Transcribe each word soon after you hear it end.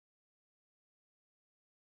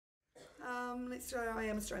Let's try I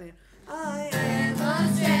am Australian. I am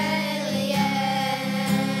Australian.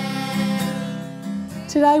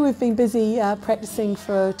 Today we've been busy practicing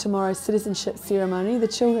for tomorrow's citizenship ceremony. The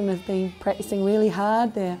children have been practicing really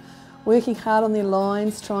hard. They're working hard on their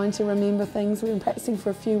lines, trying to remember things. We've been practicing for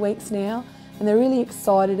a few weeks now, and they're really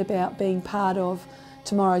excited about being part of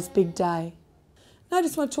tomorrow's big day. Now I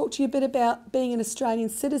just want to talk to you a bit about being an Australian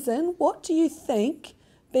citizen. What do you think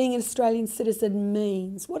being an Australian citizen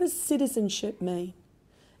means? What does citizenship mean?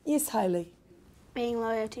 Yes, Hayley? Being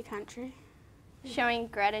loyal to country. Showing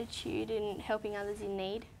gratitude and helping others in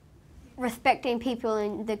need. Respecting people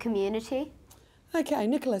in the community. Okay,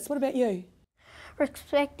 Nicholas, what about you?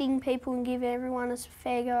 Respecting people and give everyone a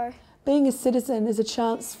fair go. Being a citizen is a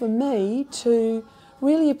chance for me to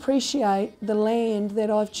really appreciate the land that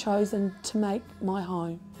I've chosen to make my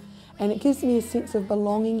home. And it gives me a sense of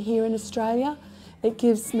belonging here in Australia. It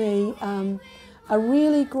gives me a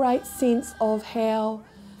really great sense of how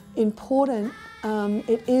important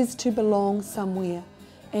it is to belong somewhere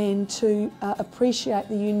and to appreciate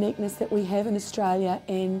the uniqueness that we have in Australia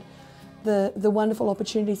and the wonderful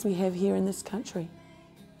opportunities we have here in this country.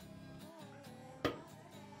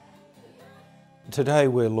 Today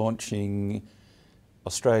we're launching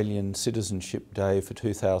Australian Citizenship Day for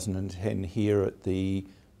 2010 here at the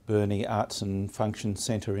Burnie Arts and Function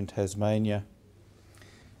Centre in Tasmania.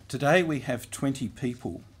 Today we have 20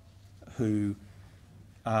 people who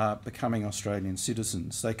are becoming Australian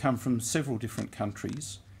citizens. They come from several different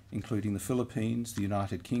countries, including the Philippines, the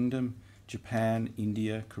United Kingdom, Japan,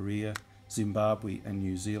 India, Korea, Zimbabwe and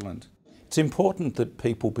New Zealand. It's important that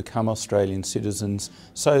people become Australian citizens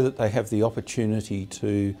so that they have the opportunity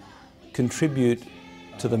to contribute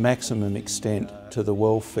to the maximum extent to the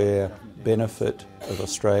welfare benefit of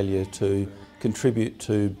Australia, to contribute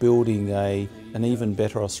to building an even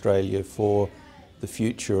better Australia for the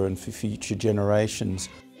future and for future generations.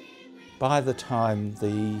 By the time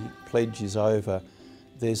the pledge is over,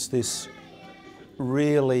 there's this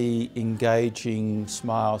really engaging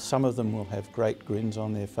smile. Some of them will have great grins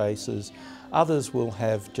on their faces, others will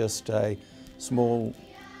have just a small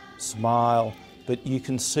smile, but you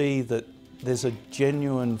can see that there's a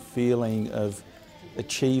genuine feeling of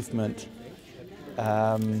achievement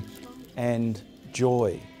and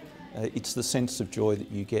joy. It's the sense of joy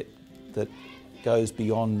that you get that goes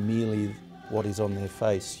beyond merely what is on their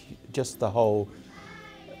face. Just the whole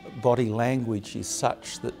body language is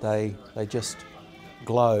such that they just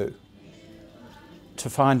glow. To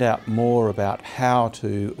find out more about how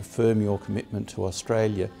to affirm your commitment to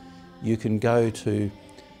Australia, you can go to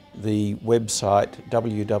the website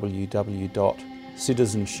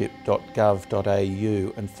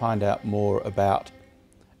www.citizenship.gov.au and find out more about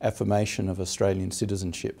affirmation of Australian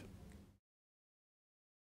citizenship.